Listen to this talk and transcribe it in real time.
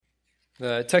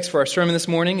The text for our sermon this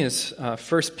morning is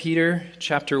 1 Peter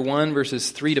chapter 1,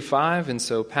 verses 3 to 5. And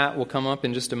so Pat will come up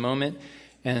in just a moment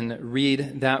and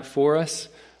read that for us.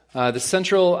 The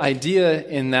central idea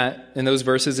in those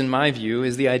verses, in my view,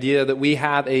 is the idea that we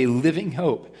have a living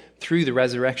hope through the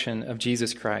resurrection of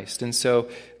Jesus Christ. And so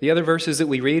the other verses that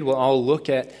we read will all look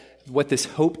at what this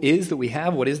hope is that we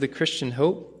have. What is the Christian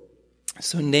hope?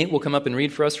 So Nate will come up and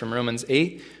read for us from Romans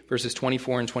 8, verses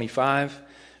 24 and 25.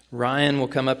 Ryan will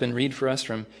come up and read for us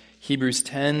from Hebrews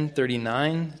 10,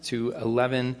 39 to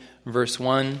 11, verse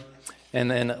 1. And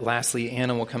then lastly,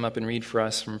 Anna will come up and read for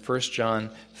us from 1 John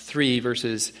 3,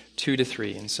 verses 2 to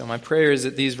 3. And so my prayer is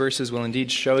that these verses will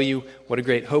indeed show you what a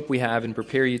great hope we have and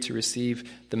prepare you to receive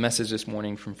the message this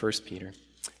morning from 1 Peter.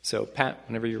 So Pat,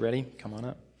 whenever you're ready, come on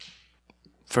up.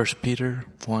 1 Peter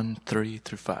 1, 3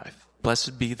 through 5.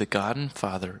 Blessed be the God and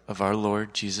Father of our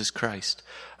Lord Jesus Christ.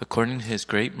 According to his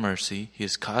great mercy, he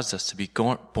has caused us to be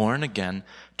born again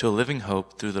to a living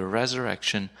hope through the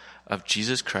resurrection of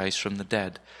Jesus Christ from the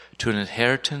dead, to an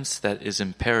inheritance that is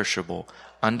imperishable,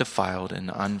 undefiled, and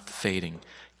unfading,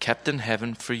 kept in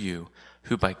heaven for you,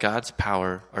 who by God's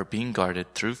power are being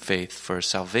guarded through faith for a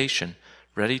salvation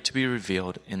ready to be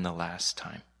revealed in the last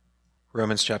time.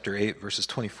 Romans chapter 8, verses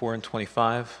 24 and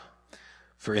 25.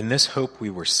 For in this hope we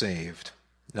were saved.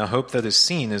 Now hope that is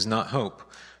seen is not hope,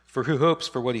 for who hopes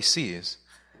for what he sees?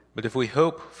 But if we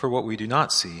hope for what we do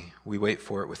not see, we wait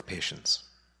for it with patience.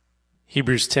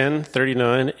 Hebrews 10,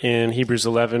 39 and Hebrews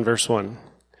 11, verse 1.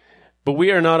 But we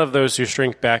are not of those who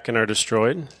shrink back and are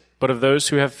destroyed, but of those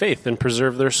who have faith and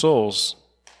preserve their souls.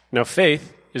 Now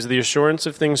faith is the assurance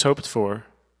of things hoped for,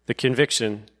 the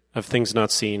conviction of things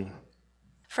not seen.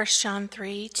 1 John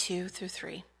 3, 2 through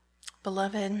 3.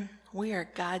 Beloved, we are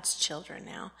God's children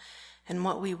now, and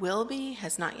what we will be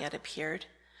has not yet appeared.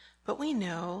 But we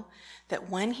know that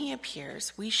when he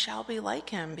appears, we shall be like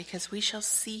him, because we shall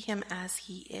see him as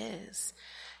he is.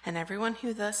 And everyone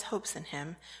who thus hopes in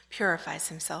him purifies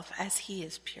himself as he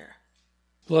is pure.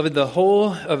 Beloved, the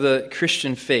whole of the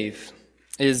Christian faith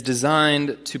is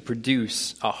designed to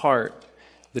produce a heart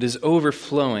that is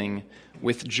overflowing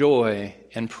with joy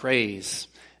and praise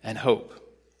and hope.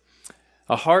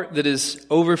 A heart that is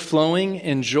overflowing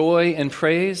in joy and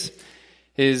praise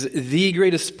is the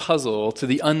greatest puzzle to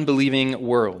the unbelieving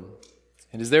world.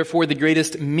 It is therefore the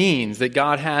greatest means that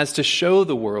God has to show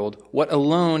the world what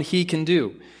alone he can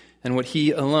do and what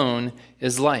he alone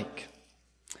is like.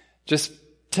 Just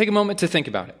take a moment to think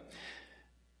about it.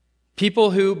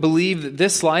 People who believe that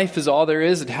this life is all there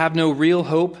is, that have no real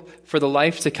hope for the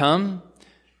life to come,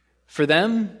 for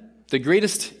them, the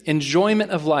greatest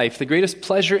enjoyment of life, the greatest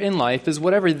pleasure in life is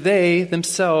whatever they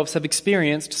themselves have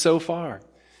experienced so far.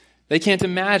 They can't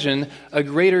imagine a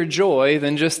greater joy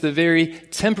than just the very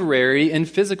temporary and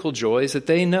physical joys that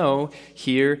they know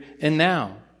here and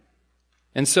now.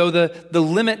 And so the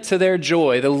limit to their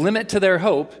joy, the limit to their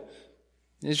hope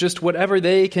is just whatever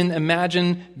they can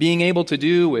imagine being able to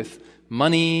do with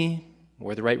money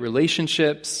or the right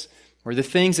relationships or the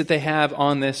things that they have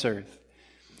on this earth.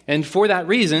 And for that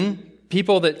reason,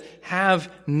 people that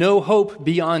have no hope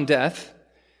beyond death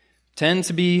tend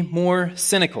to be more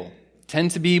cynical,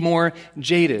 tend to be more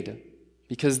jaded,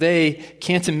 because they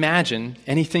can't imagine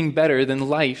anything better than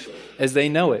life as they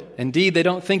know it. Indeed, they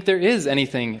don't think there is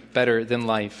anything better than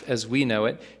life as we know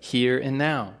it here and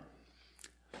now.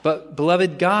 But,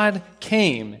 beloved, God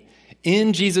came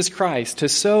in Jesus Christ to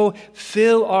so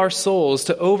fill our souls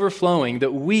to overflowing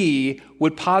that we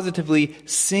would positively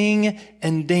sing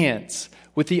and dance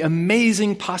with the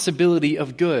amazing possibility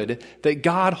of good that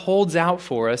God holds out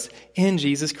for us in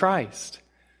Jesus Christ.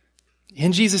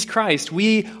 In Jesus Christ,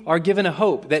 we are given a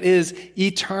hope that is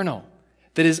eternal,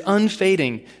 that is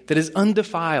unfading, that is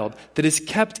undefiled, that is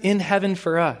kept in heaven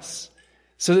for us,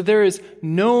 so that there is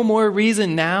no more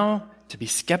reason now to be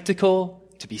skeptical,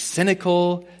 to be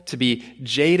cynical, to be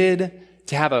jaded,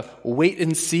 to have a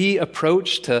wait-and-see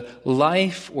approach to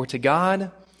life or to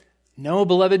God. No,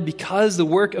 beloved, because the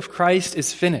work of Christ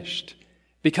is finished,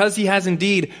 because he has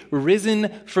indeed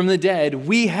risen from the dead,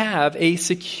 we have a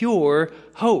secure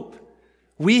hope.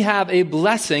 We have a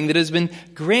blessing that has been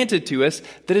granted to us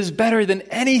that is better than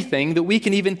anything that we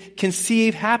can even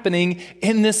conceive happening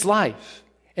in this life,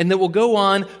 and that will go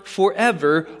on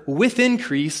forever with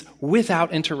increase,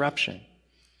 without interruption.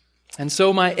 And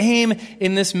so my aim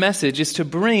in this message is to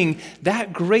bring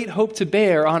that great hope to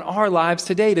bear on our lives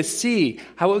today, to see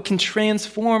how it can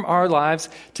transform our lives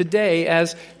today,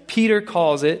 as Peter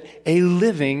calls it, a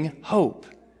living hope.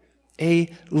 A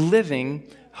living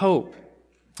hope.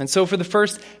 And so for the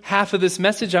first half of this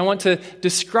message, I want to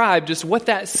describe just what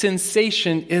that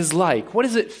sensation is like. What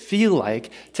does it feel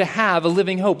like to have a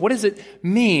living hope? What does it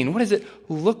mean? What does it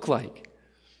look like?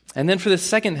 And then for the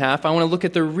second half, I want to look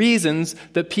at the reasons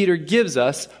that Peter gives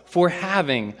us for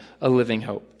having a living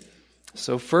hope.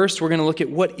 So first, we're going to look at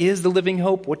what is the living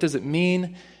hope, what does it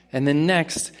mean? And then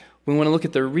next, we want to look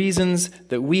at the reasons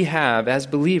that we have as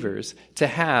believers to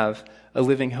have a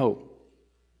living hope.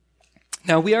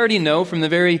 Now, we already know from the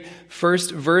very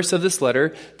first verse of this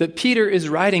letter that Peter is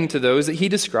writing to those that he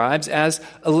describes as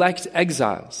elect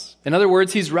exiles. In other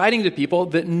words, he's writing to people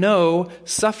that know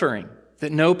suffering,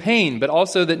 that know pain, but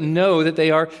also that know that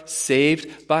they are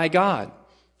saved by God.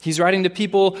 He's writing to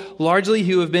people largely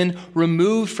who have been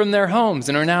removed from their homes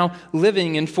and are now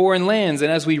living in foreign lands.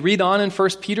 And as we read on in 1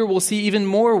 Peter, we'll see even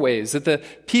more ways that the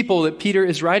people that Peter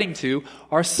is writing to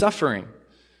are suffering,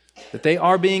 that they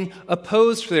are being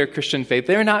opposed for their Christian faith.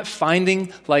 They're not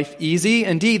finding life easy.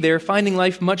 Indeed, they're finding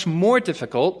life much more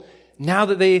difficult now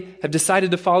that they have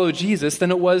decided to follow Jesus than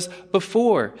it was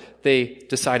before they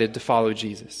decided to follow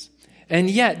Jesus. And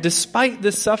yet, despite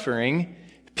this suffering,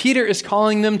 Peter is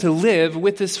calling them to live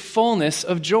with this fullness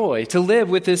of joy, to live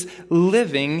with this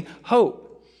living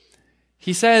hope.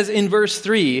 He says in verse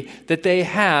 3 that they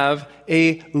have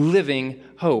a living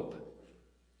hope.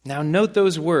 Now note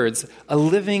those words, a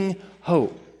living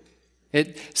hope.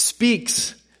 It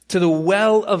speaks to the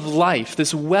well of life,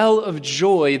 this well of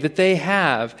joy that they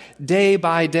have day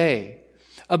by day.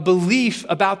 A belief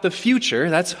about the future,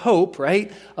 that's hope,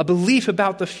 right? A belief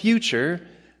about the future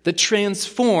that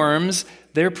transforms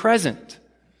their present.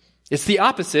 It's the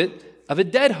opposite of a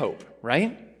dead hope,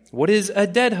 right? What is a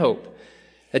dead hope?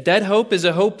 A dead hope is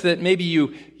a hope that maybe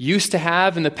you used to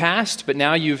have in the past, but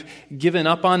now you've given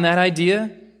up on that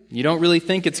idea. You don't really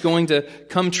think it's going to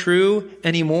come true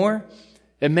anymore.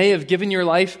 It may have given your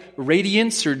life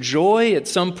radiance or joy at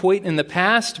some point in the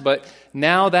past, but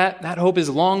now that hope is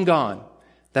long gone.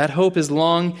 That hope is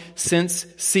long since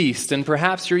ceased, and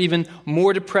perhaps you're even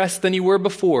more depressed than you were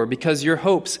before because your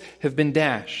hopes have been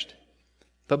dashed.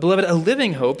 But beloved, a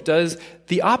living hope does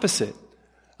the opposite.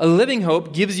 A living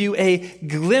hope gives you a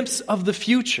glimpse of the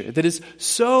future that is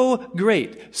so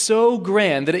great, so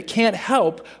grand, that it can't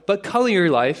help but color your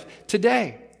life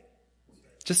today.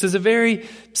 Just as a very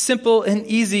simple and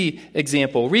easy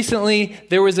example, recently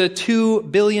there was a $2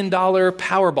 billion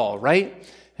Powerball, right?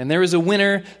 And there was a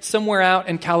winner somewhere out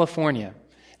in California.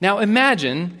 Now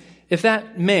imagine if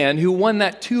that man who won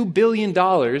that $2 billion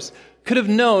could have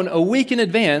known a week in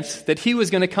advance that he was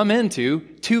going to come into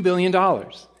 $2 billion.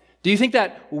 Do you think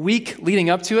that week leading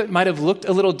up to it might have looked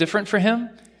a little different for him?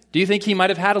 Do you think he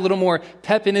might have had a little more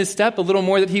pep in his step, a little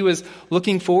more that he was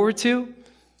looking forward to?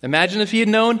 Imagine if he had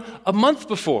known a month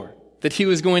before that he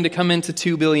was going to come into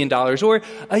 $2 billion, or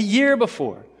a year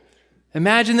before.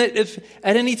 Imagine that if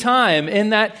at any time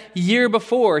in that year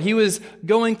before he was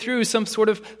going through some sort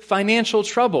of financial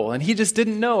trouble and he just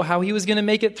didn't know how he was going to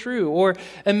make it through. Or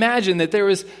imagine that there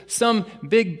was some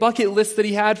big bucket list that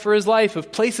he had for his life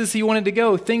of places he wanted to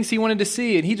go, things he wanted to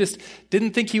see, and he just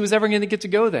didn't think he was ever going to get to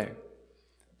go there.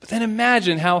 But then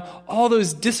imagine how all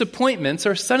those disappointments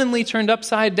are suddenly turned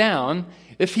upside down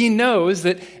if he knows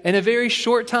that in a very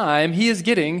short time he is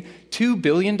getting $2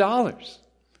 billion.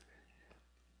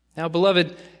 Now,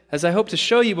 beloved, as I hope to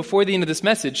show you before the end of this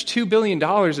message, $2 billion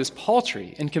is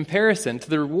paltry in comparison to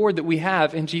the reward that we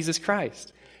have in Jesus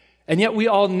Christ. And yet we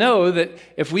all know that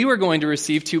if we were going to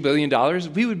receive $2 billion,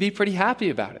 we would be pretty happy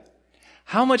about it.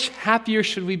 How much happier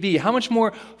should we be? How much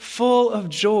more full of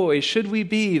joy should we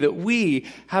be that we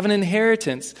have an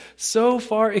inheritance so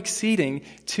far exceeding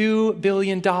 $2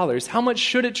 billion? How much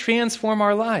should it transform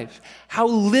our life? How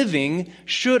living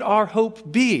should our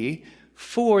hope be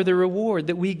for the reward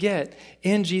that we get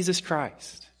in Jesus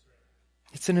Christ?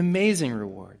 It's an amazing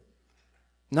reward.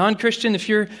 Non-Christian, if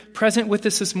you're present with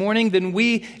us this morning, then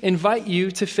we invite you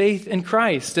to faith in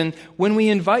Christ. And when we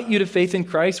invite you to faith in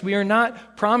Christ, we are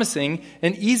not promising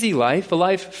an easy life, a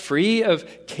life free of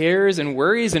cares and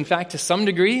worries. In fact, to some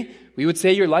degree, we would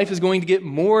say your life is going to get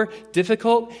more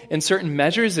difficult in certain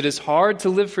measures. It is hard to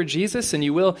live for Jesus, and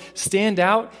you will stand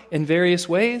out in various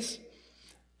ways.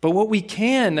 But what we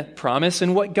can promise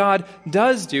and what God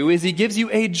does do is He gives you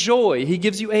a joy, He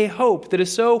gives you a hope that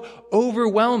is so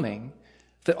overwhelming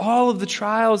that all of the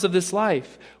trials of this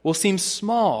life will seem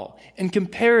small in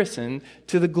comparison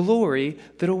to the glory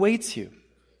that awaits you.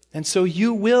 And so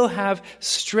you will have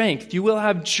strength, you will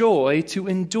have joy to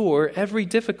endure every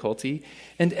difficulty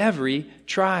and every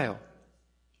trial.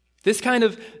 This kind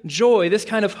of joy, this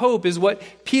kind of hope is what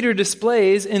Peter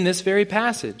displays in this very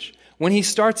passage. when he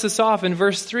starts us off in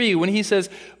verse 3, when he says,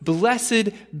 "Blessed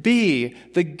be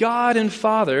the God and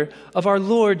Father of our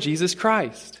Lord Jesus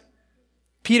Christ."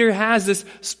 Peter has this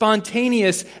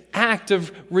spontaneous act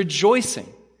of rejoicing.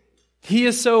 He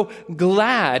is so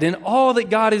glad in all that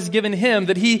God has given him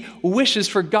that he wishes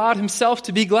for God himself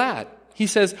to be glad. He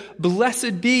says,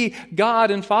 "Blessed be God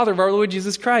and Father of our Lord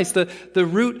Jesus Christ." The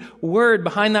root word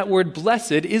behind that word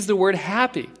blessed is the word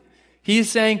happy. He is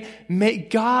saying, may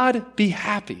God be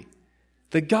happy,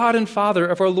 the God and Father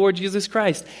of our Lord Jesus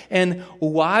Christ. And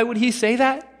why would he say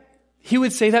that? He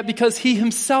would say that because he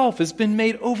himself has been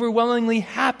made overwhelmingly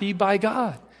happy by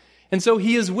God. And so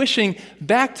he is wishing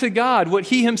back to God what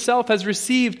he himself has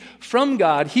received from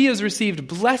God. He has received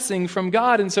blessing from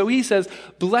God. And so he says,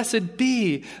 "Blessed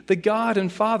be the God and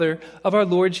Father of our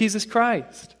Lord Jesus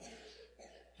Christ."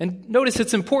 And notice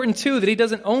it's important too that he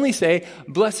doesn't only say,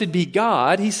 "Blessed be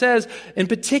God." He says, in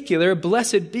particular,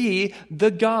 "Blessed be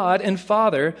the God and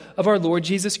Father of our Lord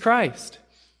Jesus Christ."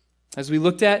 As we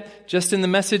looked at just in the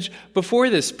message before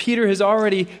this, Peter has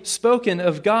already spoken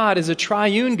of God as a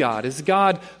triune God, as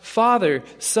God, Father,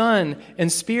 Son,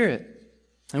 and Spirit.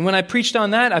 And when I preached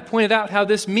on that, I pointed out how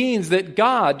this means that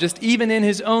God, just even in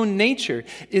his own nature,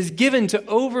 is given to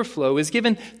overflow, is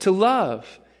given to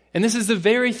love. And this is the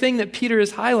very thing that Peter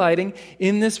is highlighting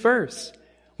in this verse.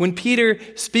 When Peter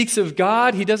speaks of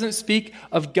God, he doesn't speak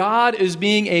of God as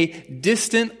being a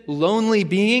distant, lonely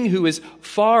being who is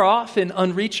far off and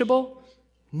unreachable.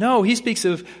 No, he speaks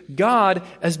of God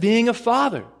as being a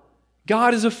father.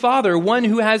 God is a father, one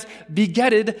who has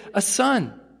begetted a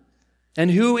son.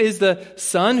 And who is the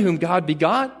Son whom God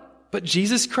begot? But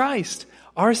Jesus Christ,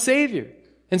 our Savior.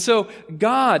 And so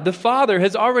God, the Father,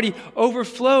 has already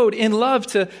overflowed in love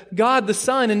to God the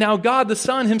Son, and now God the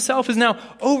Son himself has now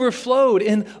overflowed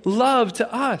in love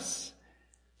to us.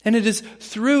 And it is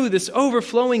through this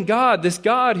overflowing God, this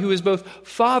God who is both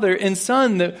Father and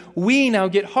Son, that we now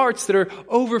get hearts that are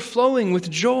overflowing with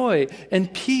joy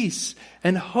and peace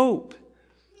and hope.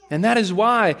 And that is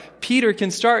why Peter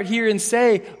can start here and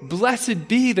say, "Blessed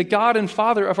be the God and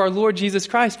Father of our Lord Jesus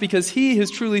Christ," because he has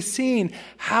truly seen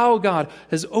how God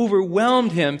has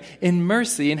overwhelmed him in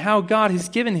mercy and how God has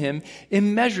given him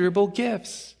immeasurable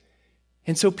gifts.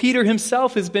 And so Peter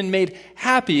himself has been made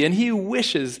happy, and he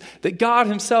wishes that God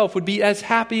himself would be as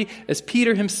happy as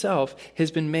Peter himself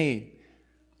has been made.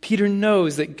 Peter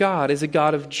knows that God is a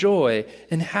God of joy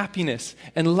and happiness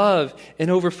and love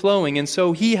and overflowing, and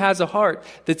so he has a heart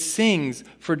that sings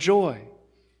for joy.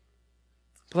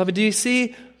 Beloved, do you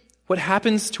see what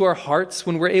happens to our hearts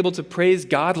when we're able to praise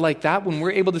God like that, when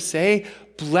we're able to say,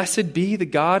 "Blessed be the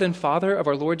God and Father of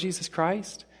our Lord Jesus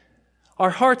Christ"? Our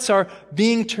hearts are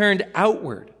being turned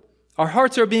outward. Our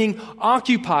hearts are being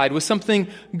occupied with something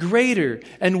greater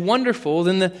and wonderful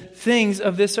than the things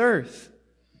of this earth.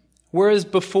 Whereas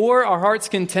before our hearts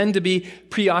can tend to be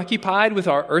preoccupied with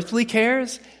our earthly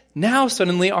cares, now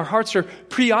suddenly our hearts are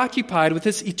preoccupied with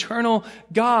this eternal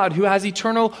God who has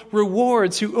eternal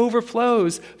rewards, who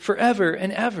overflows forever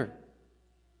and ever.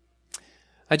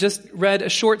 I just read a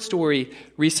short story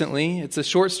recently. It's a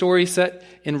short story set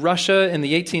in Russia in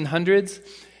the 1800s,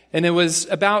 and it was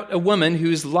about a woman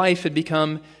whose life had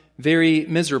become very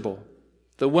miserable.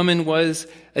 The woman was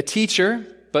a teacher,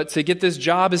 but to get this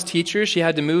job as teacher, she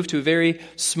had to move to a very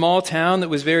small town that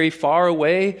was very far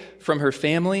away from her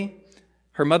family.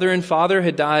 Her mother and father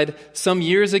had died some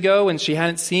years ago, and she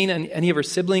hadn't seen any of her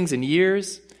siblings in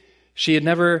years. She had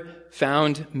never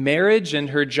found marriage, and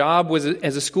her job was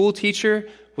as a school teacher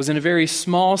was in a very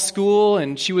small school,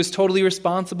 and she was totally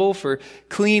responsible for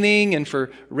cleaning and for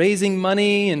raising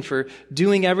money and for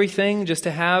doing everything just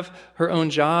to have her own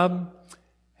job.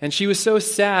 And she was so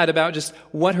sad about just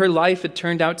what her life had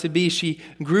turned out to be. She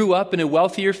grew up in a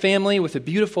wealthier family with a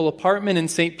beautiful apartment in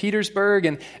St. Petersburg,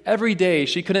 and every day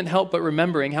she couldn't help but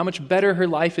remembering how much better her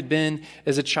life had been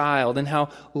as a child and how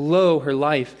low her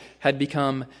life had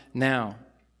become now.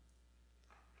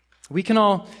 We can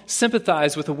all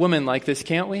sympathize with a woman like this,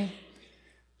 can't we?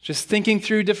 Just thinking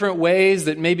through different ways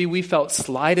that maybe we felt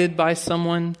slighted by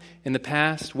someone in the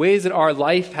past, ways that our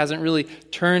life hasn't really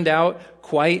turned out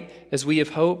quite as we have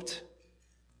hoped.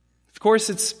 Of course,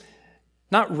 it's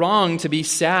not wrong to be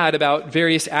sad about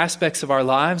various aspects of our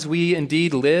lives. We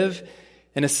indeed live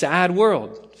in a sad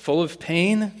world, full of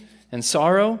pain and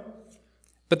sorrow.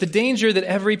 But the danger that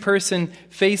every person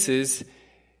faces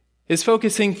is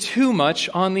focusing too much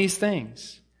on these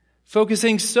things,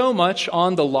 focusing so much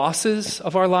on the losses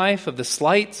of our life, of the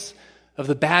slights, of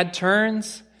the bad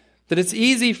turns, that it's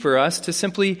easy for us to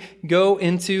simply go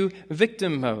into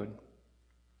victim mode.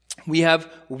 We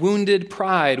have wounded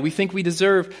pride. We think we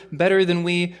deserve better than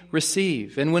we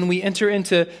receive. And when we enter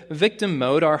into victim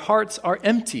mode, our hearts are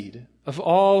emptied of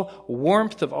all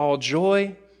warmth, of all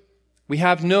joy. We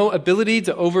have no ability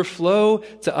to overflow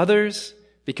to others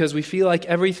because we feel like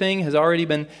everything has already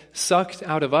been sucked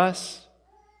out of us.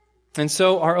 And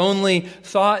so our only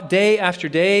thought day after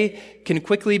day can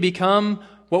quickly become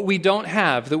what we don't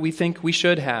have that we think we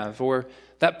should have, or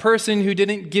that person who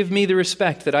didn't give me the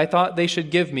respect that I thought they should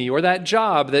give me, or that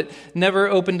job that never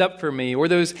opened up for me, or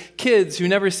those kids who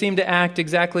never seem to act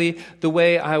exactly the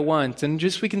way I want. And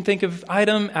just we can think of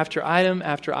item after item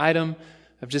after item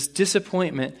of just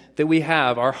disappointment that we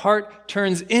have. Our heart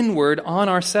turns inward on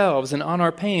ourselves and on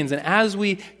our pains. And as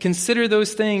we consider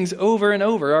those things over and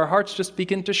over, our hearts just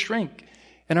begin to shrink.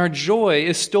 And our joy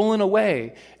is stolen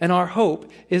away, and our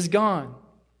hope is gone.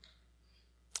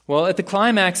 Well, at the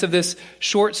climax of this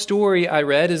short story I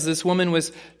read, as this woman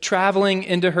was traveling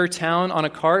into her town on a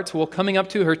cart, well, coming up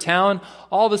to her town,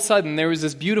 all of a sudden there was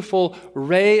this beautiful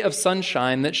ray of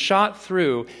sunshine that shot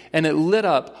through, and it lit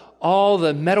up all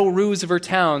the metal roofs of her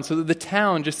town so that the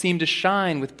town just seemed to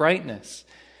shine with brightness.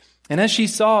 And as she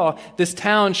saw this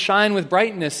town shine with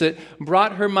brightness, it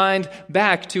brought her mind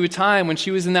back to a time when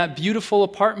she was in that beautiful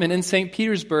apartment in St.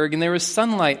 Petersburg, and there was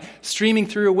sunlight streaming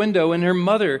through a window, and her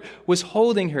mother was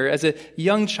holding her as a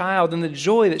young child, and the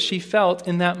joy that she felt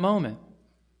in that moment.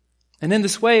 And in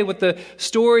this way, what the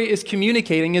story is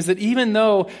communicating is that even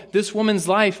though this woman's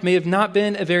life may have not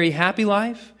been a very happy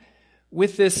life,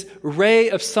 with this ray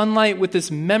of sunlight, with this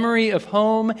memory of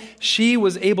home, she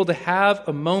was able to have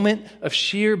a moment of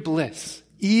sheer bliss,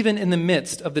 even in the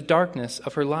midst of the darkness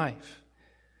of her life.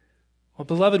 Well,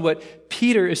 beloved, what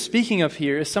Peter is speaking of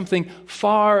here is something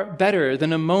far better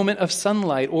than a moment of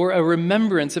sunlight or a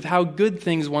remembrance of how good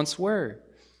things once were.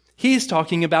 He's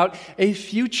talking about a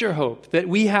future hope that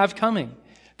we have coming,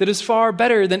 that is far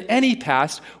better than any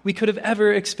past we could have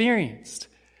ever experienced.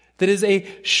 That is a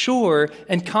sure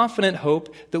and confident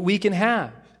hope that we can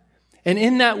have. And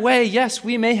in that way, yes,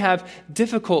 we may have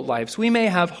difficult lives. We may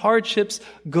have hardships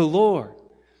galore.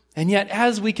 And yet,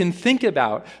 as we can think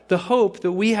about the hope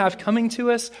that we have coming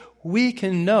to us, we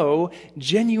can know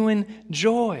genuine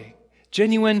joy,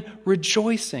 genuine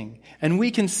rejoicing. And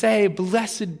we can say,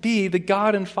 blessed be the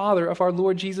God and Father of our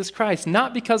Lord Jesus Christ,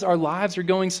 not because our lives are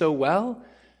going so well,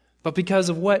 but because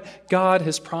of what God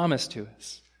has promised to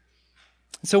us.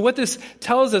 So what this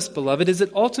tells us, beloved, is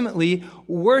that ultimately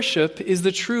worship is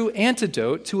the true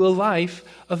antidote to a life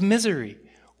of misery.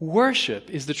 Worship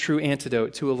is the true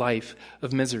antidote to a life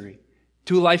of misery,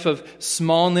 to a life of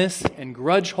smallness and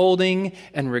grudge holding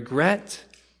and regret.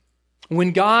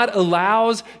 When God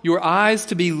allows your eyes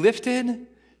to be lifted,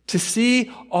 to see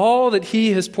all that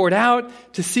He has poured out,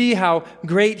 to see how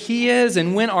great He is,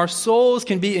 and when our souls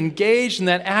can be engaged in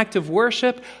that act of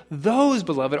worship, those,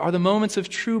 beloved, are the moments of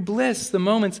true bliss, the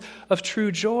moments of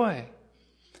true joy.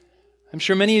 I'm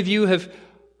sure many of you have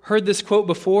heard this quote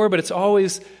before, but it's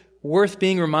always worth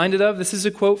being reminded of. This is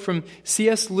a quote from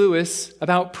C.S. Lewis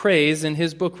about praise in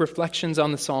his book, Reflections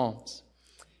on the Psalms.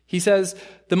 He says,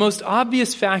 "The most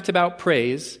obvious fact about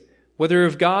praise, whether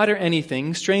of God or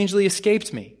anything, strangely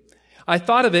escaped me. I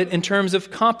thought of it in terms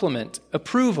of compliment,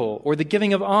 approval, or the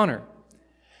giving of honor.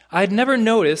 I had never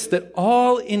noticed that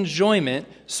all enjoyment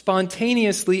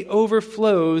spontaneously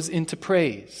overflows into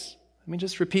praise." Let me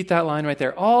just repeat that line right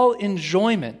there. All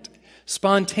enjoyment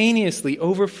spontaneously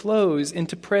overflows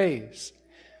into praise.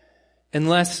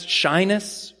 Unless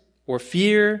shyness or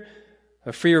fear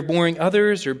of boring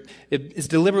others or it is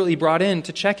deliberately brought in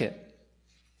to check it.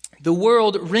 The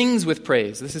world rings with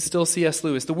praise. This is still C.S.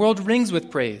 Lewis. The world rings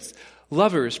with praise.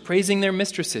 Lovers praising their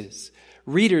mistresses.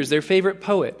 Readers their favorite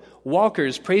poet.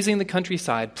 Walkers praising the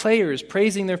countryside. Players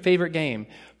praising their favorite game.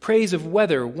 Praise of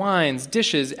weather, wines,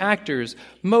 dishes, actors,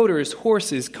 motors,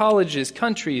 horses, colleges,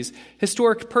 countries,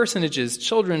 historic personages,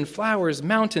 children, flowers,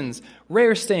 mountains,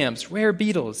 rare stamps, rare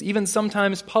beetles, even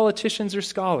sometimes politicians or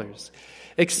scholars.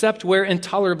 Except where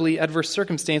intolerably adverse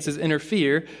circumstances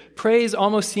interfere, praise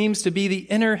almost seems to be the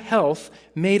inner health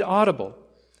made audible.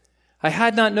 I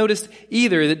had not noticed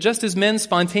either that just as men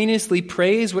spontaneously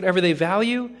praise whatever they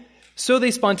value, so they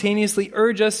spontaneously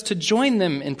urge us to join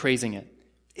them in praising it.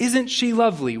 Isn't she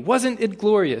lovely? Wasn't it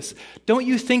glorious? Don't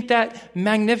you think that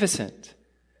magnificent?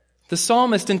 The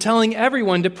psalmist, in telling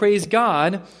everyone to praise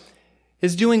God,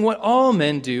 is doing what all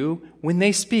men do when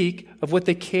they speak of what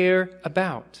they care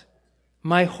about.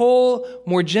 My whole,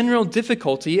 more general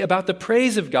difficulty about the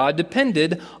praise of God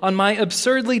depended on my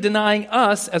absurdly denying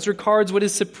us as regards what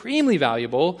is supremely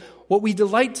valuable, what we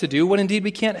delight to do, what indeed we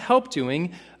can't help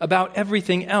doing about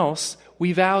everything else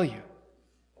we value.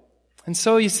 And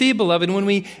so you see, beloved, when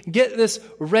we get this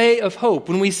ray of hope,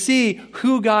 when we see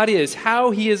who God is, how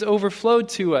he has overflowed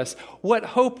to us, what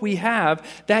hope we have,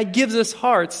 that gives us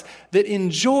hearts that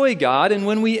enjoy God. And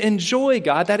when we enjoy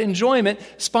God, that enjoyment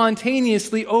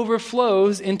spontaneously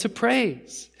overflows into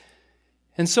praise.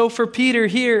 And so for Peter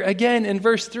here, again in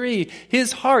verse 3,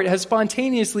 his heart has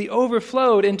spontaneously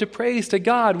overflowed into praise to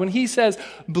God when he says,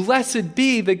 "Blessed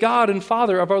be the God and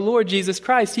Father of our Lord Jesus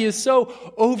Christ." He is so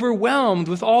overwhelmed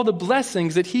with all the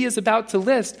blessings that he is about to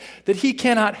list that he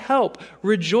cannot help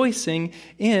rejoicing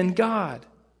in God.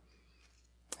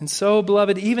 And so,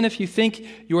 beloved, even if you think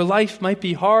your life might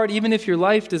be hard, even if your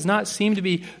life does not seem to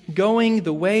be going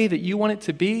the way that you want it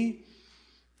to be,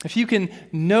 if you can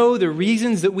know the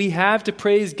reasons that we have to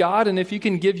praise God, and if you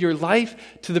can give your life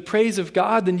to the praise of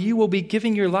God, then you will be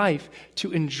giving your life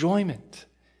to enjoyment.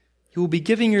 You will be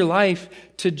giving your life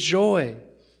to joy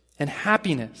and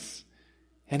happiness.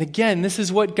 And again, this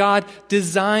is what God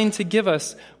designed to give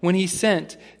us when he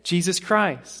sent Jesus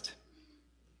Christ.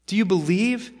 Do you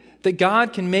believe that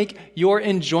God can make your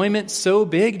enjoyment so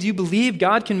big? Do you believe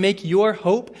God can make your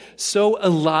hope so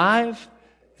alive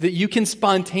that you can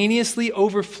spontaneously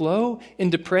overflow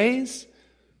into praise?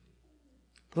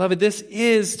 Beloved, this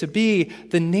is to be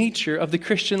the nature of the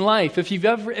Christian life. If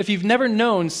you've never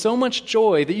known so much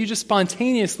joy that you just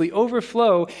spontaneously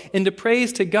overflow into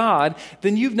praise to God,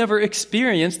 then you've never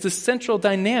experienced the central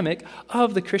dynamic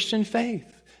of the Christian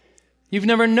faith. You've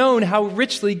never known how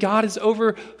richly God has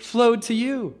overflowed to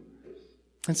you.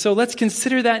 And so let's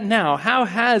consider that now. How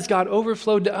has God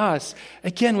overflowed to us?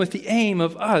 Again, with the aim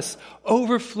of us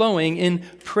overflowing in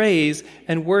praise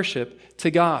and worship to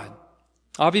God.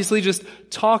 Obviously, just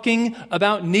talking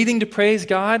about needing to praise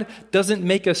God doesn't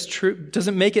make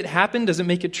it happen, doesn't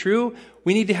make it true.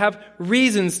 We need to have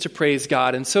reasons to praise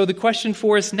God. And so the question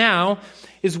for us now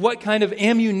is, what kind of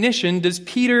ammunition does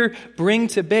Peter bring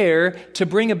to bear to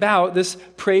bring about this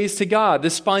praise to God,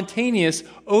 this spontaneous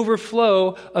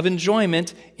overflow of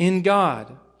enjoyment in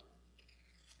God?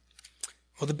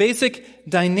 Well, the basic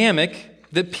dynamic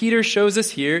that Peter shows us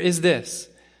here is this: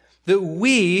 that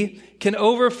we can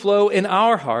overflow in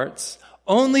our hearts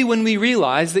only when we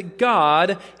realize that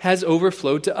God has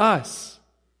overflowed to us.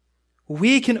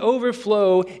 We can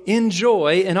overflow in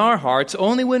joy in our hearts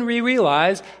only when we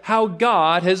realize how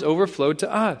God has overflowed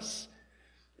to us.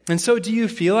 And so, do you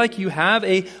feel like you have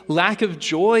a lack of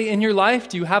joy in your life?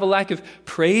 Do you have a lack of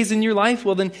praise in your life?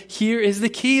 Well, then here is the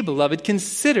key, beloved.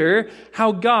 Consider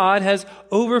how God has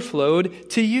overflowed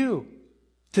to you.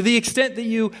 To the extent that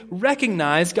you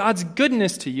recognize God's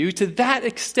goodness to you, to that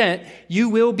extent you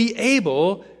will be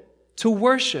able to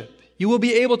worship. You will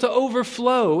be able to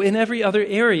overflow in every other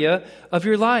area of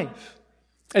your life.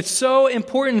 It's so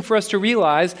important for us to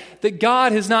realize that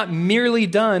God has not merely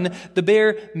done the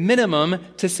bare minimum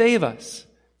to save us.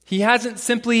 He hasn't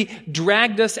simply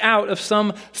dragged us out of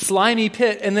some slimy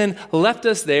pit and then left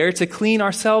us there to clean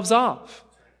ourselves off.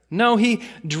 No, he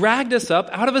dragged us up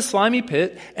out of a slimy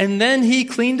pit, and then he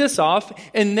cleaned us off,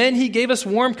 and then he gave us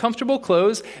warm, comfortable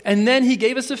clothes, and then he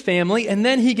gave us a family, and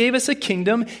then he gave us a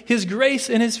kingdom. His grace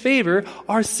and his favor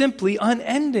are simply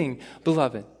unending,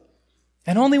 beloved.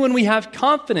 And only when we have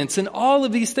confidence in all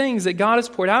of these things that God has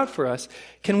poured out for us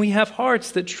can we have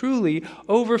hearts that truly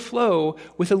overflow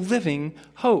with a living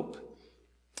hope.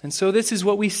 And so this is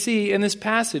what we see in this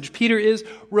passage. Peter is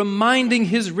reminding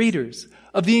his readers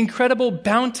of the incredible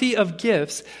bounty of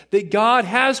gifts that God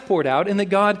has poured out and that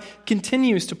God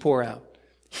continues to pour out.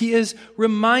 He is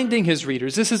reminding his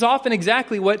readers. This is often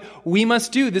exactly what we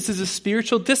must do. This is a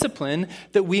spiritual discipline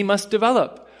that we must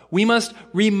develop. We must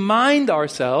remind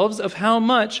ourselves of how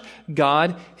much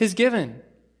God has given.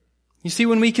 You see,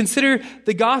 when we consider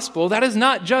the gospel, that is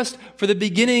not just for the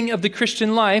beginning of the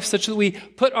Christian life, such that we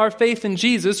put our faith in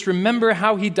Jesus, remember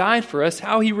how he died for us,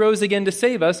 how he rose again to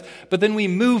save us, but then we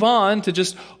move on to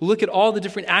just look at all the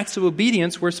different acts of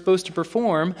obedience we're supposed to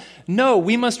perform. No,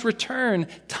 we must return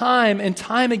time and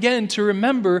time again to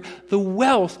remember the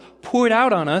wealth poured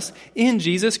out on us in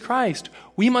Jesus Christ.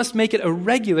 We must make it a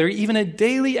regular, even a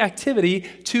daily activity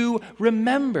to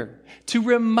remember, to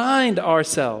remind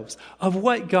ourselves of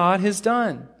what God has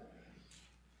done.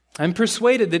 I'm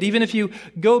persuaded that even if you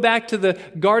go back to the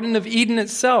Garden of Eden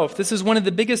itself, this is one of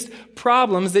the biggest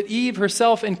problems that Eve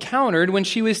herself encountered when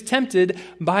she was tempted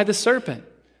by the serpent.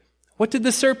 What did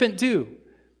the serpent do?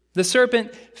 The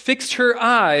serpent fixed her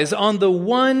eyes on the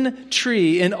one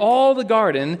tree in all the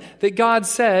garden that God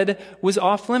said was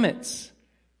off limits.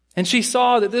 And she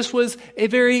saw that this was a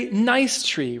very nice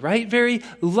tree, right? Very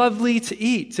lovely to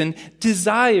eat and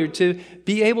desired to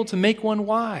be able to make one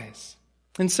wise.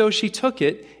 And so she took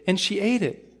it and she ate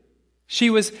it. She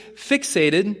was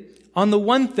fixated on the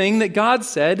one thing that God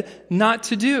said not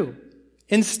to do,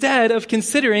 instead of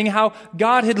considering how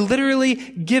God had literally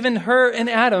given her and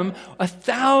Adam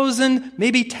 1,000,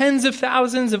 maybe tens of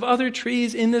thousands of other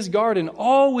trees in this garden,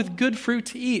 all with good fruit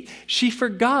to eat. She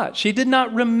forgot. She did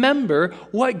not remember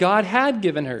what God had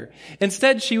given her.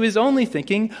 Instead, she was only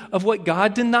thinking of what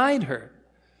God denied her.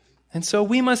 And so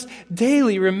we must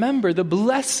daily remember the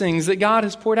blessings that God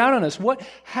has poured out on us. What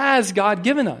has God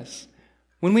given us?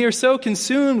 When we are so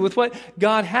consumed with what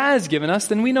God has given us,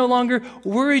 then we no longer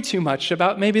worry too much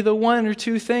about maybe the one or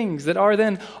two things that are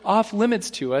then off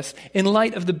limits to us in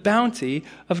light of the bounty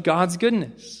of God's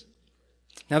goodness.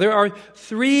 Now, there are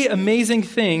three amazing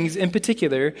things in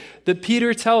particular that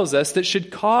Peter tells us that should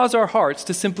cause our hearts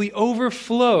to simply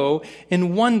overflow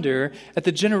in wonder at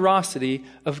the generosity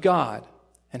of God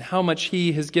and how much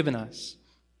He has given us.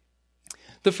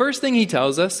 The first thing he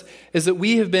tells us is that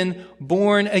we have been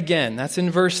born again. That's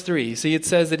in verse 3. See, it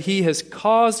says that He has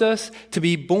caused us to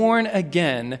be born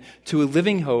again to a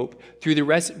living hope through the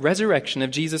resurrection of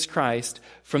Jesus Christ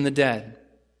from the dead.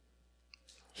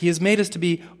 He has made us to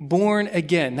be born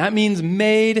again. That means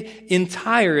made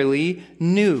entirely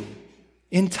new.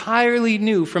 Entirely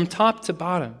new from top to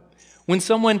bottom. When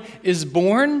someone is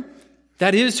born,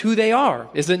 that is who they are,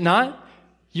 is it not?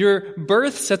 Your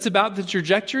birth sets about the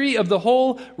trajectory of the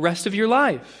whole rest of your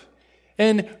life.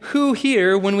 And who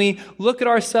here, when we look at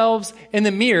ourselves in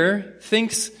the mirror,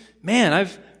 thinks, man,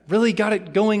 I've really got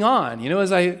it going on.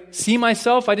 As I see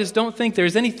myself, I just don't think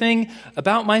there's anything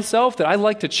about myself that I'd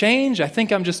like to change. I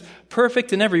think I'm just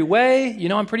perfect in every way.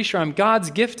 I'm pretty sure I'm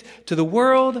God's gift to the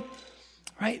world.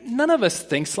 Right? None of us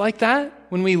thinks like that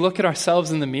when we look at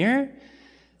ourselves in the mirror.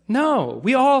 No,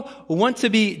 we all want to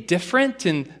be different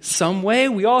in some way.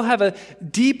 We all have a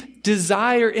deep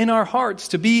desire in our hearts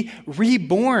to be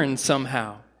reborn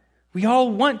somehow. We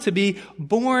all want to be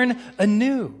born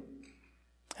anew.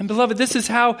 And beloved, this is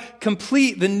how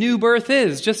complete the new birth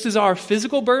is. Just as our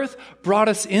physical birth brought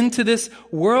us into this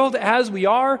world as we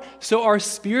are, so our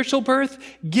spiritual birth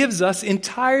gives us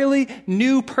entirely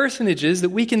new personages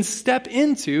that we can step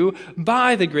into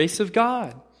by the grace of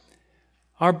God.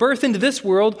 Our birth into this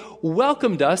world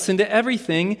welcomed us into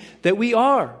everything that we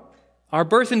are. Our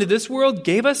birth into this world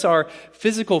gave us our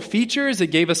physical features.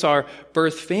 It gave us our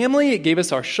birth family. It gave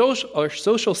us our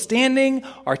social standing,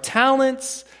 our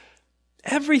talents.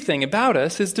 Everything about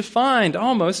us is defined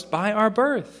almost by our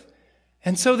birth.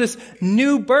 And so this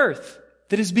new birth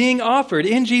that is being offered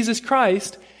in Jesus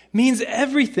Christ means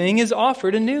everything is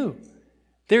offered anew.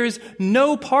 There is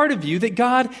no part of you that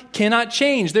God cannot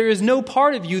change. There is no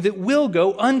part of you that will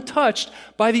go untouched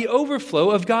by the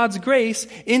overflow of God's grace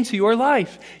into your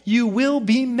life. You will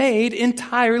be made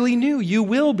entirely new. You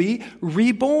will be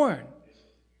reborn.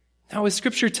 Now, as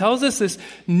Scripture tells us, this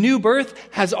new birth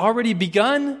has already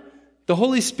begun. The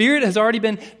Holy Spirit has already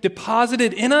been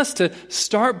deposited in us to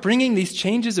start bringing these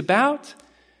changes about.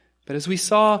 But as we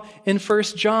saw in 1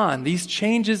 John, these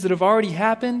changes that have already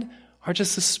happened are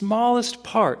just the smallest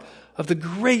part of the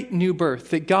great new birth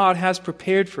that God has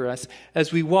prepared for us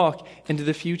as we walk into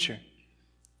the future.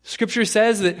 Scripture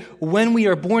says that when we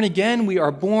are born again, we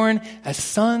are born as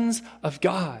sons of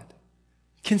God.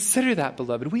 Consider that,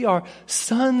 beloved. We are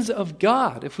sons of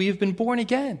God if we have been born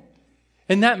again.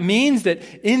 And that means that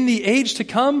in the age to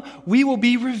come, we will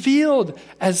be revealed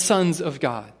as sons of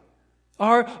God.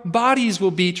 Our bodies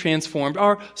will be transformed.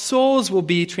 Our souls will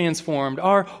be transformed.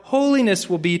 Our holiness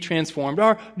will be transformed.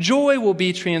 Our joy will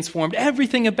be transformed.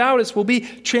 Everything about us will be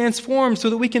transformed so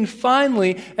that we can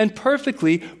finally and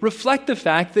perfectly reflect the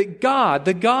fact that God,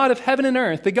 the God of heaven and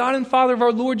earth, the God and Father of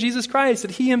our Lord Jesus Christ,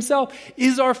 that He Himself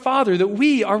is our Father, that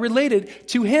we are related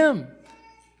to Him.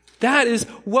 That is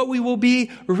what we will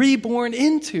be reborn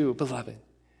into, beloved.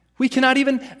 We cannot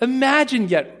even imagine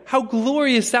yet how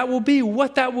glorious that will be,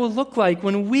 what that will look like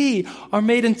when we are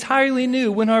made entirely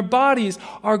new, when our bodies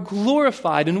are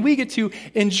glorified and we get to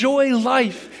enjoy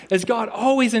life as God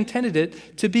always intended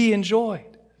it to be enjoyed.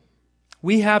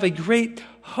 We have a great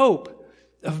hope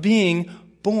of being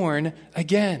born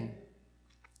again.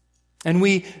 And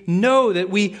we know that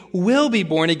we will be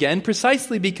born again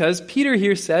precisely because Peter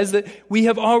here says that we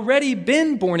have already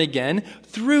been born again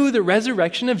through the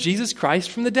resurrection of Jesus Christ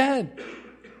from the dead.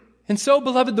 And so,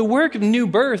 beloved, the work of new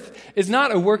birth is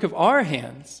not a work of our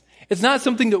hands. It's not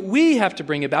something that we have to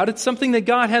bring about. It's something that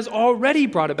God has already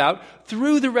brought about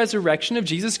through the resurrection of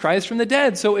Jesus Christ from the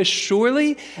dead. So as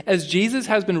surely as Jesus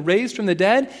has been raised from the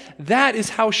dead, that is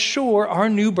how sure our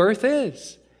new birth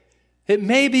is. It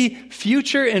may be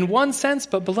future in one sense,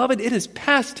 but beloved, it is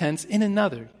past tense in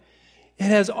another. It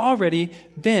has already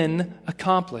been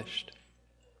accomplished.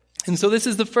 And so this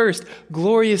is the first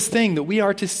glorious thing that we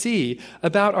are to see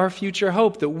about our future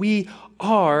hope, that we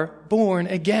are born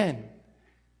again.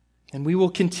 And we will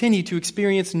continue to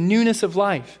experience newness of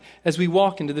life as we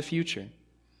walk into the future.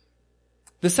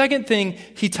 The second thing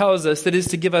he tells us that is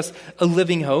to give us a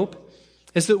living hope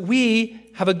is that we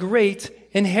have a great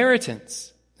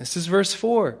inheritance. This is verse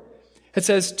 4. It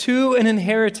says, to an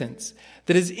inheritance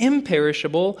that is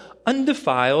imperishable,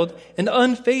 undefiled, and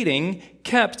unfading,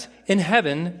 kept in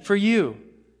heaven for you.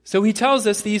 So he tells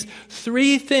us these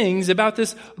three things about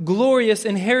this glorious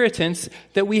inheritance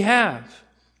that we have.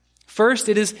 First,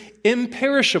 it is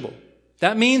imperishable.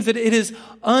 That means that it is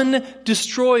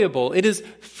undestroyable. It is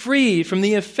free from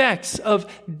the effects of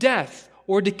death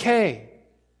or decay.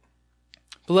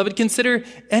 Beloved, consider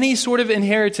any sort of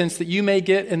inheritance that you may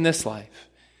get in this life.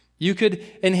 You could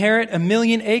inherit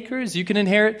 1,000,000 acres. You can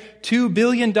inherit $2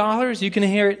 billion. You can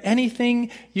inherit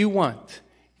anything you want.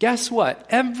 Guess what?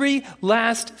 Every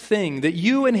last thing that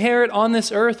you inherit on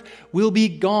this earth will be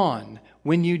gone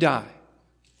when you die.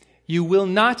 You will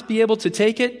not be able to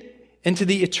take it into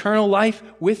the eternal life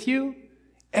with you.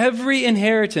 Every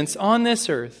inheritance on this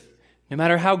earth, no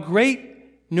matter how great,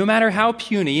 no matter how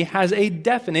puny, has a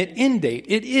definite end date.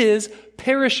 It is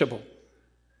perishable.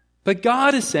 But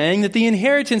God is saying that the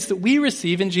inheritance that we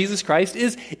receive in Jesus Christ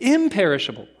is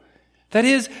imperishable. That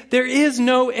is, there is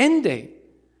no end date.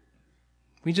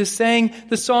 We just sang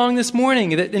the song this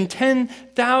morning that in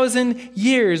 10,000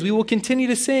 years we will continue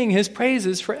to sing his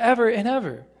praises forever and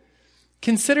ever.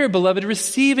 Consider, beloved,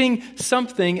 receiving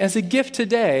something as a gift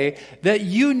today that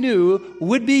you knew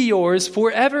would be yours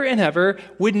forever and ever,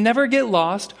 would never get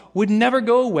lost, would never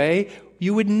go away.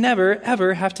 You would never,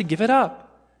 ever have to give it up.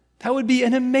 That would be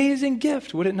an amazing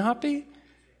gift, would it not be?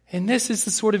 And this is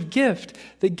the sort of gift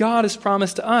that God has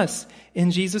promised to us in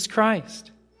Jesus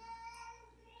Christ.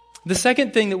 The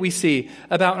second thing that we see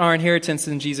about our inheritance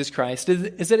in Jesus Christ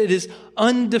is that it is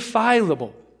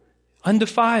undefilable.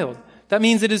 Undefiled. That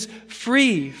means it is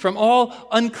free from all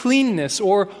uncleanness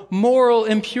or moral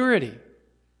impurity.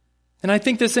 And I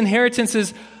think this inheritance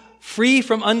is free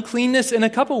from uncleanness in a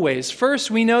couple ways. First,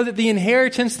 we know that the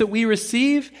inheritance that we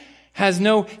receive has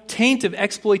no taint of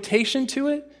exploitation to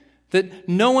it, that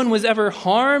no one was ever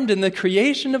harmed in the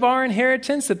creation of our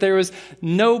inheritance, that there was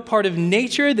no part of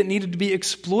nature that needed to be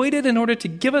exploited in order to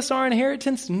give us our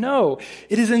inheritance. No,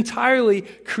 it is entirely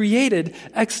created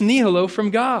ex nihilo from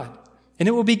God, and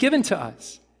it will be given to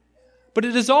us. But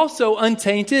it is also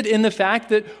untainted in the fact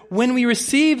that when we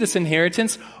receive this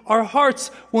inheritance, our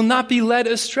hearts will not be led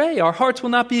astray. Our hearts will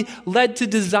not be led to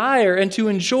desire and to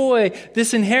enjoy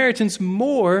this inheritance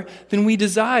more than we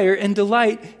desire and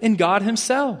delight in God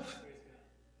himself.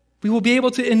 We will be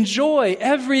able to enjoy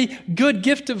every good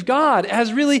gift of God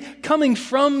as really coming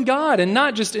from God and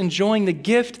not just enjoying the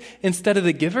gift instead of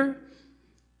the giver.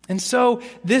 And so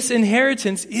this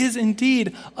inheritance is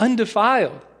indeed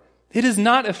undefiled. It is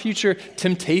not a future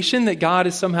temptation that God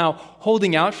is somehow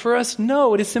holding out for us.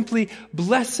 No, it is simply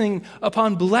blessing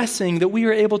upon blessing that we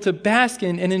are able to bask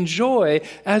in and enjoy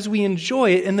as we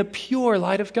enjoy it in the pure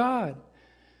light of God.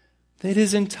 It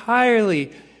is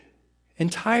entirely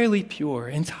pure,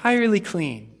 entirely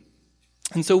clean.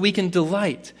 And so we can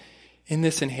delight in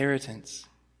this inheritance.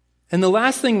 And the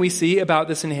last thing we see about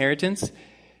this inheritance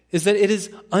is that it is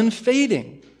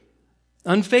unfading.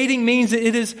 Unfading means that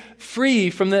it is free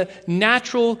from the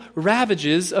natural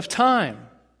ravages of time.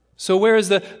 So whereas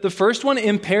the first one,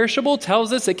 imperishable,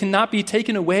 tells us it cannot be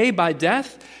taken away by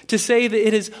death, to say that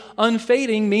it is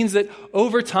unfading means that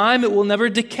over time it will never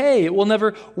decay, it will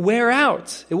never wear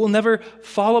out, it will never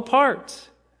fall apart.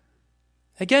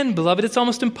 Again, beloved, it's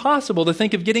almost impossible to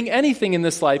think of getting anything in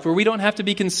this life where we don't have to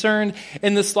be concerned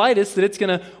in the slightest that it's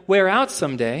going to wear out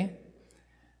someday.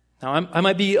 Now, I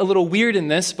might be a little weird in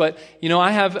this, but,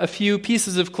 I have a few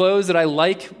pieces of clothes that I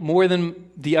like more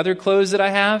than the other clothes that I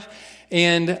have.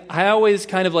 And I always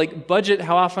kind of budget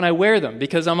how often I wear them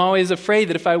because I'm always afraid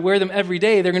that if I wear them every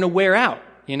day, they're going to wear out,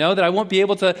 that I won't be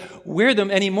able to wear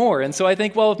them anymore. And so I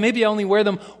think, well, if maybe I only wear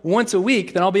them once a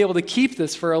week, then I'll be able to keep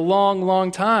this for a long, long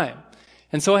time.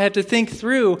 And so I have to think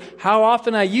through how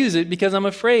often I use it because I'm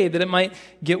afraid that it might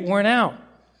get worn out.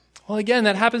 Well, again,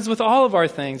 that happens with all of our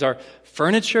things. Our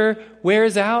furniture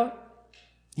wears out.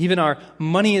 Even our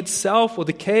money itself will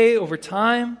decay over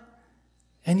time.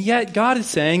 And yet God is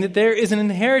saying that there is an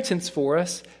inheritance for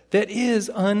us that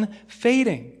is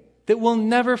unfading, that will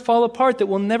never fall apart, that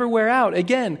will never wear out.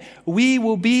 Again, we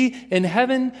will be in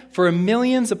heaven for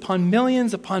millions upon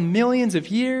millions upon millions of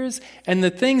years, and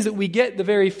the things that we get the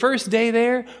very first day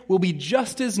there will be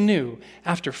just as new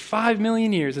after 5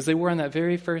 million years as they were on that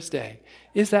very first day.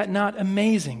 Is that not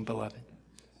amazing, beloved?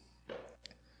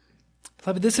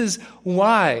 Beloved, this is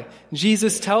why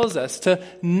Jesus tells us to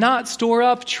not store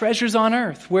up treasures on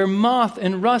earth where moth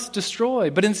and rust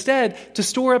destroy, but instead to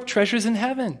store up treasures in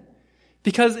heaven.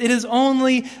 Because it is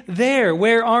only there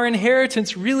where our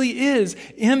inheritance really is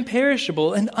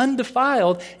imperishable and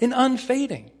undefiled and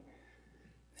unfading.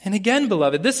 And again,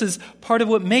 beloved, this is part of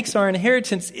what makes our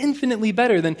inheritance infinitely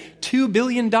better than $2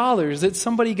 billion that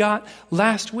somebody got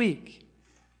last week.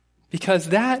 Because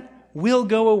that will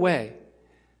go away.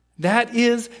 That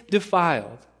is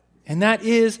defiled. And that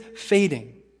is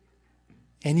fading.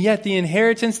 And yet the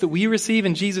inheritance that we receive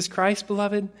in Jesus Christ,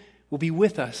 beloved, will be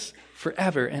with us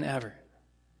forever and ever.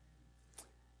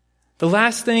 The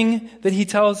last thing that he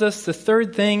tells us, the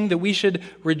third thing that we should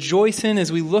rejoice in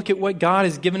as we look at what God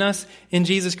has given us in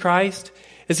Jesus Christ,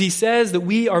 is he says that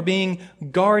we are being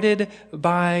guarded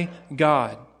by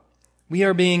God. We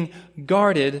are being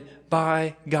guarded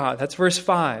by God. That's verse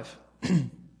 5.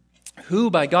 Who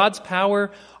by God's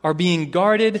power are being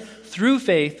guarded through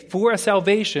faith for a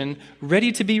salvation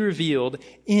ready to be revealed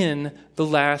in the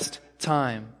last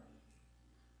time.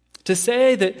 To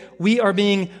say that we are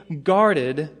being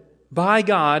guarded by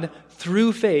God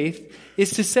through faith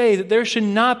is to say that there should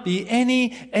not be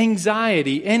any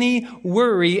anxiety, any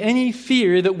worry, any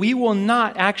fear that we will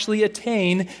not actually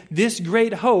attain this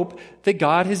great hope that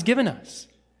God has given us.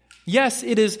 Yes,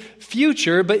 it is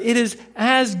future, but it is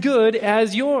as good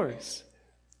as yours.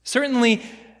 Certainly,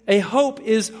 a hope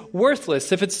is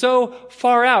worthless if it's so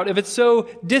far out, if it's so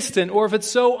distant, or if it's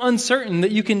so uncertain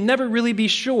that you can never really be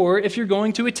sure if you're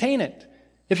going to attain it.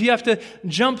 If you have to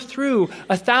jump through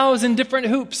 1,000 different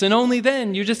hoops and only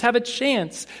then you just have a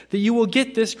chance that you will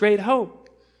get this great hope.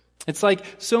 It's like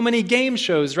so many game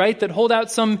shows, right, that hold out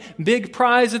some big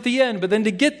prize at the end, but then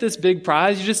to get this big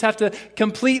prize, you just have to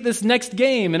complete this next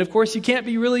game. And of course, you can't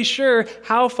be really sure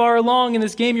how far along in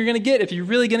this game you're going to get if you're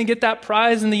really going to get that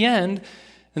prize in the end.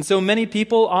 And so many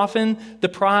people, often the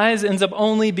prize ends up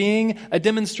only being a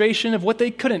demonstration of what they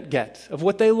couldn't get, of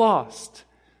what they lost.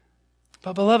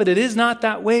 But beloved, it is not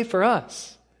that way for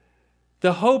us.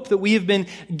 The hope that we have been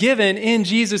given in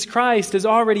Jesus Christ is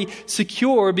already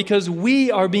secure because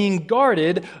we are being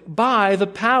guarded by the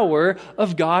power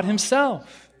of God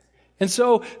himself. And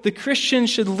so the Christian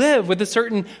should live with a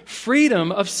certain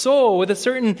freedom of soul, with a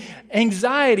certain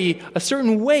anxiety, a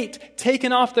certain weight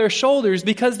taken off their shoulders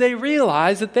because they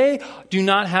realize that they do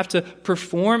not have to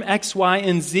perform X, Y,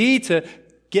 and Z to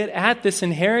get at this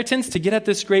inheritance, to get at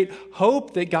this great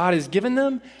hope that God has given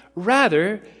them.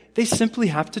 Rather, they simply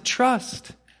have to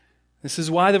trust. This is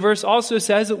why the verse also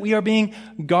says that we are being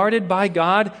guarded by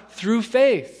God through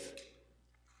faith.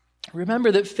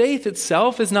 Remember that faith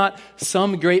itself is not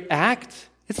some great act.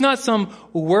 It's not some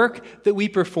work that we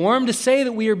perform. To say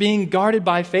that we are being guarded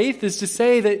by faith is to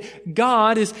say that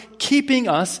God is keeping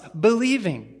us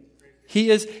believing. He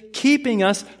is keeping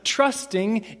us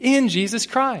trusting in Jesus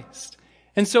Christ.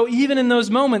 And so even in those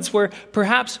moments where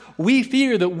perhaps we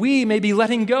fear that we may be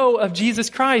letting go of Jesus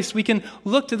Christ, we can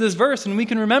look to this verse and we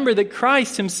can remember that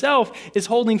Christ himself is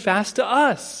holding fast to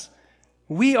us.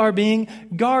 We are being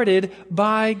guarded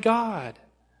by God.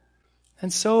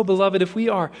 And so, beloved, if we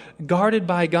are guarded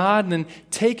by God, then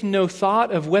take no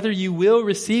thought of whether you will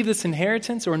receive this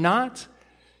inheritance or not.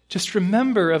 Just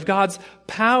remember of God's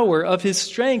power, of his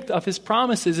strength, of his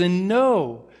promises, and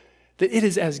know that it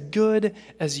is as good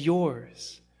as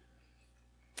yours.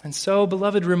 And so,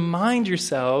 beloved, remind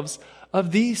yourselves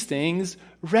of these things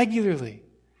regularly.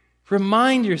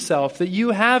 Remind yourself that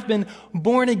you have been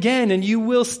born again and you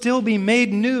will still be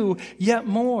made new yet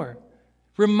more.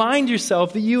 Remind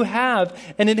yourself that you have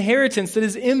an inheritance that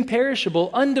is imperishable,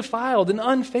 undefiled, and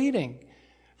unfading.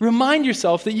 Remind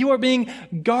yourself that you are being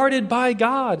guarded by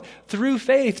God through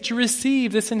faith to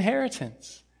receive this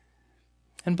inheritance.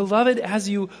 And beloved, as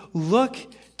you look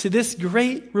to this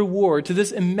great reward, to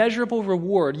this immeasurable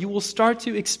reward, you will start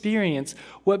to experience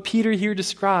what Peter here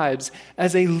describes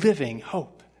as a living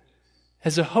hope.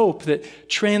 As a hope that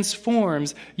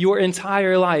transforms your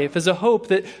entire life. As a hope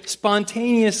that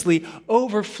spontaneously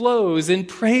overflows in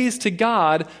praise to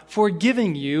God for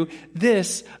giving you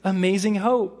this amazing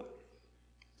hope.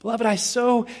 Beloved, I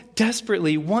so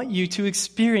desperately want you to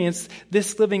experience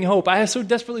this living hope. I so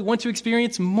desperately want to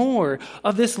experience more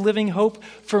of this living hope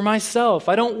for myself.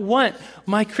 I don't want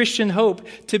my Christian hope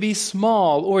to be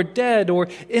small or dead or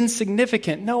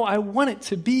insignificant. No, I want it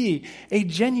to be a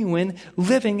genuine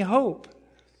living hope.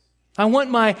 I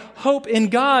want my hope in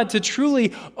God to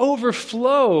truly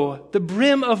overflow the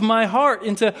brim of my heart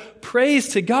into praise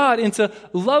to God, into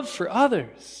love for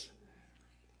others.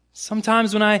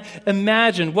 Sometimes when I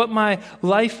imagine what my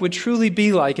life would truly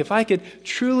be like, if I could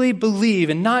truly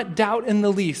believe and not doubt in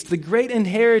the least the great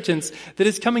inheritance that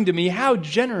is coming to me, how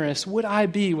generous would I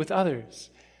be with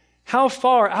others? How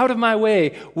far out of my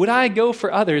way would I go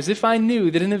for others if I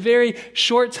knew that in a very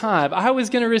short time I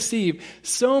was going to receive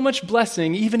so much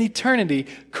blessing, even eternity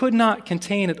could not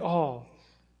contain it all?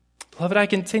 Beloved, I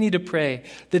continue to pray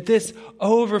that this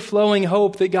overflowing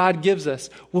hope that God gives us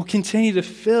will continue to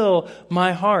fill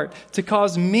my heart, to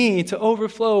cause me to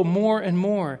overflow more and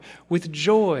more with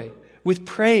joy, with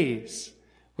praise,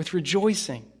 with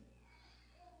rejoicing.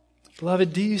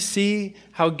 Beloved, do you see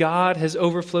how God has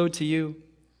overflowed to you?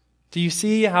 Do you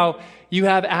see how you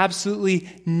have absolutely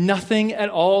nothing at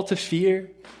all to fear,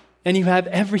 and you have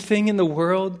everything in the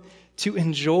world to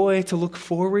enjoy, to look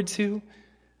forward to?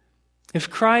 If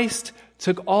Christ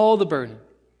took all the burden,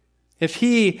 if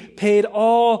he paid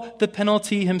all the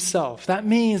penalty himself, that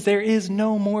means there is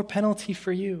no more penalty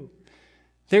for you.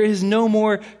 There is no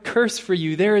more curse for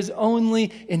you. There is only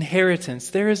inheritance.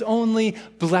 There is only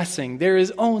blessing. There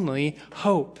is only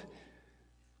hope.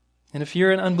 And if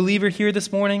you're an unbeliever here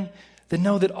this morning, then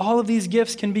know that all of these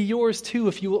gifts can be yours too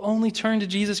if you will only turn to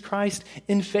Jesus Christ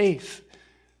in faith.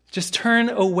 Just turn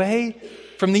away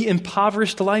from the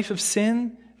impoverished life of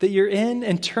sin that you're in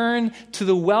and turn to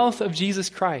the wealth of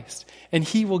Jesus Christ, and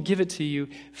he will give it to you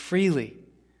freely.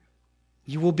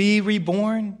 You will be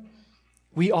reborn.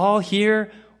 We all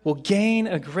here will gain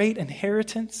a great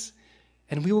inheritance,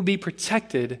 and we will be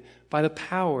protected by the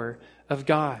power of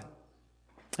God.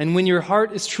 And when your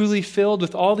heart is truly filled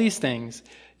with all these things,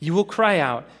 you will cry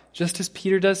out, just as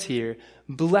Peter does here,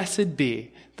 "Blessed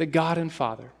be the God and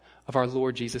Father of our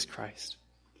Lord Jesus Christ."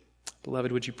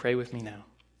 Beloved, would you pray with me now?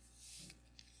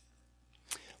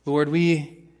 Lord,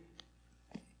 we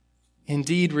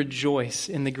indeed rejoice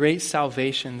in the great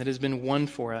salvation that has been won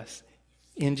for us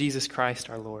in Jesus Christ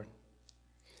our Lord.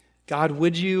 God,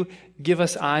 would you give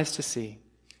us eyes to see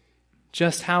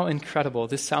just how incredible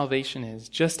this salvation is,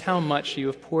 just how much you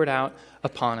have poured out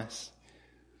upon us.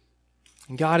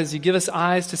 And God, as you give us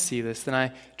eyes to see this, then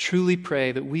I truly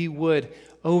pray that we would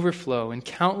overflow in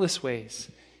countless ways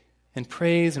in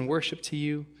praise and worship to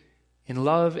you, in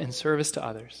love and service to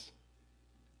others.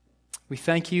 We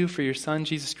thank you for your Son,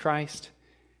 Jesus Christ.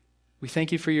 We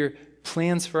thank you for your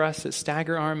plans for us that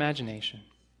stagger our imagination.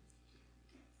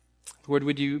 Lord,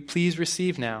 would you please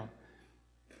receive now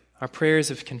our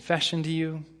prayers of confession to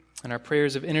you and our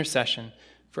prayers of intercession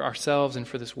for ourselves and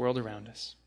for this world around us.